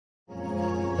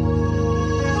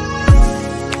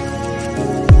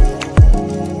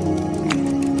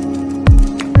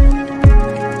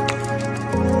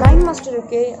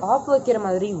Okay app வைக்கிற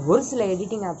மாதிரி ஒரு சில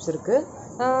எடிட்டிங் ஆப்ஸ் இருக்குது.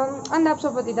 அந்த ஆப்ஸை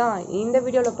பற்றி தான் இந்த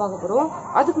வீடியோவில் பார்க்க போகிறோம்.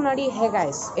 அதுக்கு முன்னாடி ஹே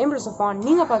கைஸ்,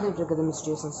 நீங்கள் பார்த்துட்டு இருக்கிறது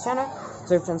மிஸ்டேஷன்ஸ் channel.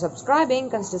 So if you're subscribing,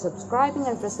 consider subscribing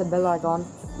and press the bell icon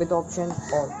with option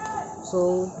all. So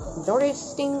without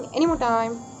wasting any more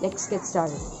time, let's get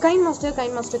started. Kinemaster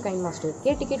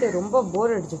கேட்டு ரொம்ப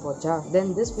போர் அடிச்சு போச்சா? Then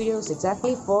this video is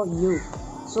exactly for you.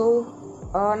 So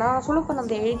நான் சொல்ல போன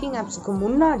அந்த editing ஆப்ஸுக்கு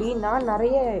முன்னாடி நான்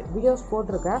நிறைய வீடியோஸ்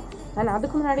போட்டிருக்கேன். அண்ட்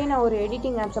அதுக்கு முன்னாடி நான் ஒரு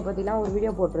எடிட்டிங் ஆப்ஸை பற்றிலாம் ஒரு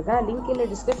வீடியோ போட்டிருக்கேன். லிங்க் இல்லை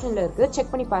டிஸ்கிரிப்ஷனில் இருக்குது,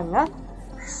 செக் பண்ணி பாருங்க.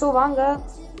 ஸோ வாங்க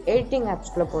எடிட்டிங்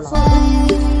ஆப்ஸ்குள்ளே போகலாம்.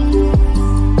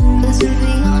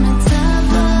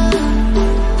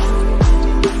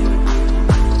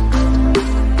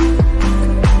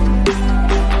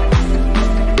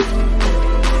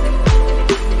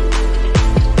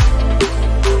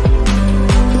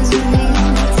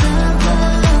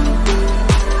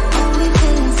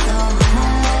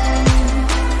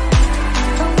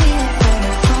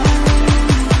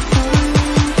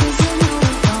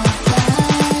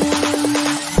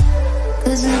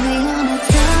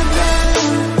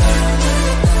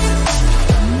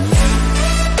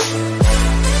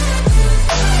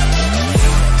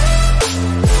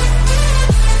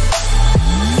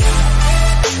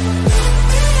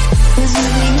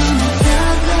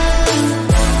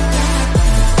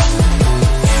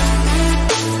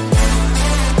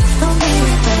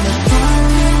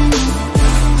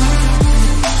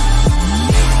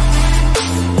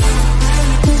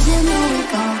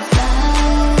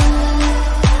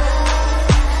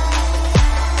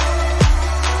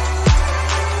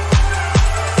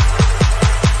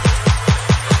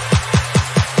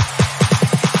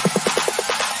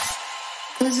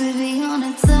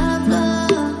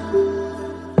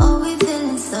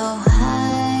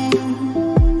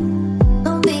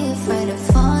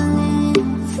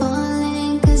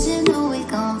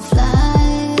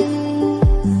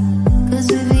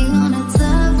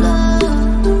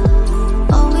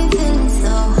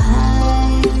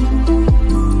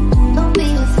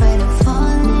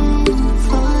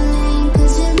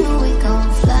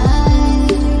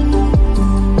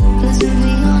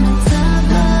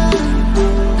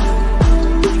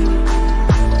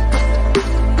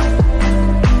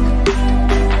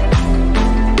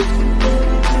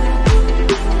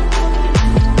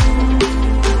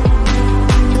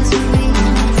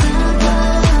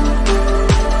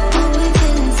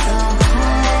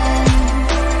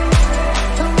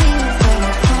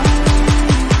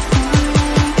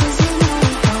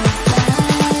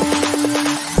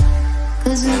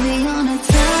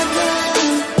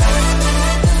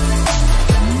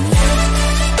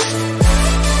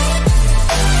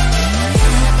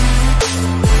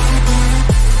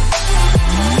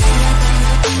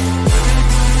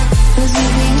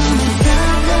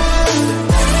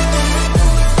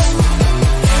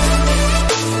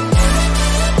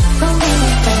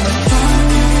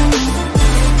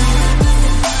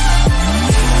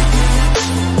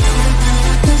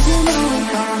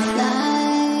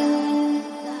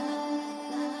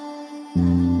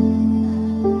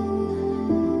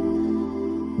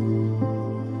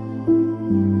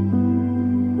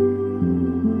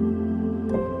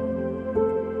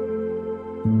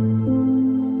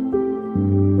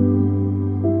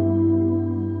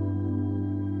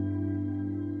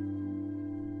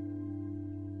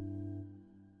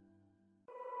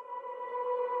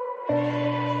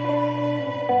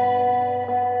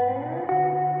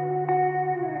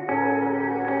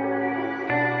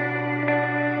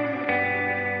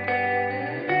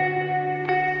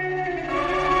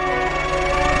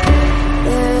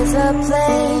 A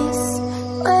place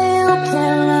where you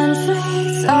can run free.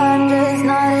 Time does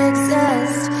not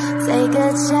exist. Take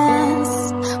a chance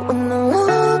when the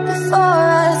road before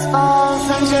us falls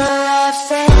under our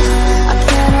feet. I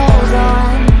can't hold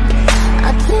on,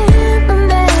 I can't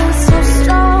remain so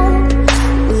strong.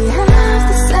 We have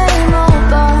the same old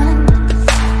bond,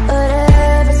 but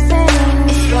everything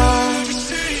is wrong.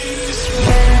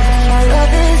 My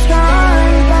love is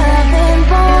gone, but I've been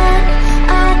born.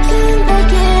 I can't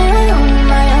make it on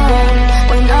my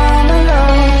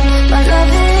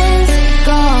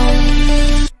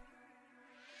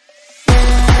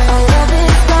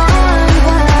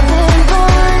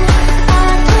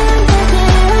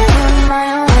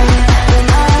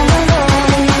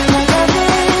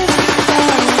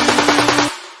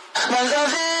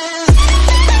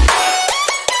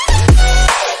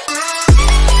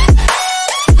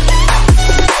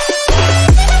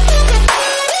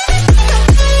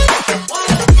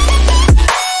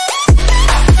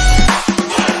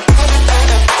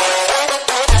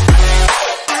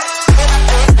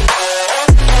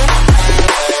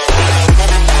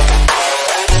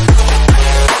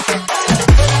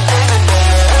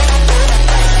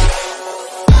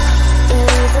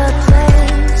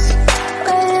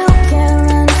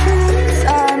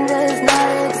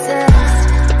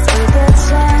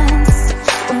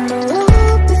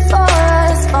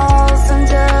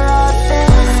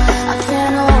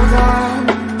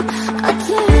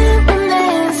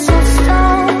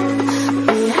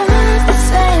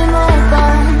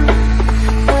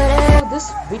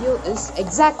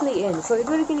exactly in. So இது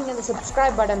வரைக்கும் நீங்கள் இந்த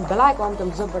subscribe button, bell icon,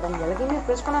 thumbs up button எல்லாத்தையுமே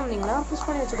press பண்ணாமீங்கன்னா press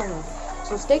பண்ணி வச்சுக்கோங்க.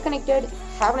 So stay connected.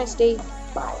 Have a nice day.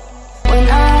 Bye. When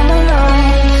I'm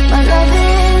alone, my love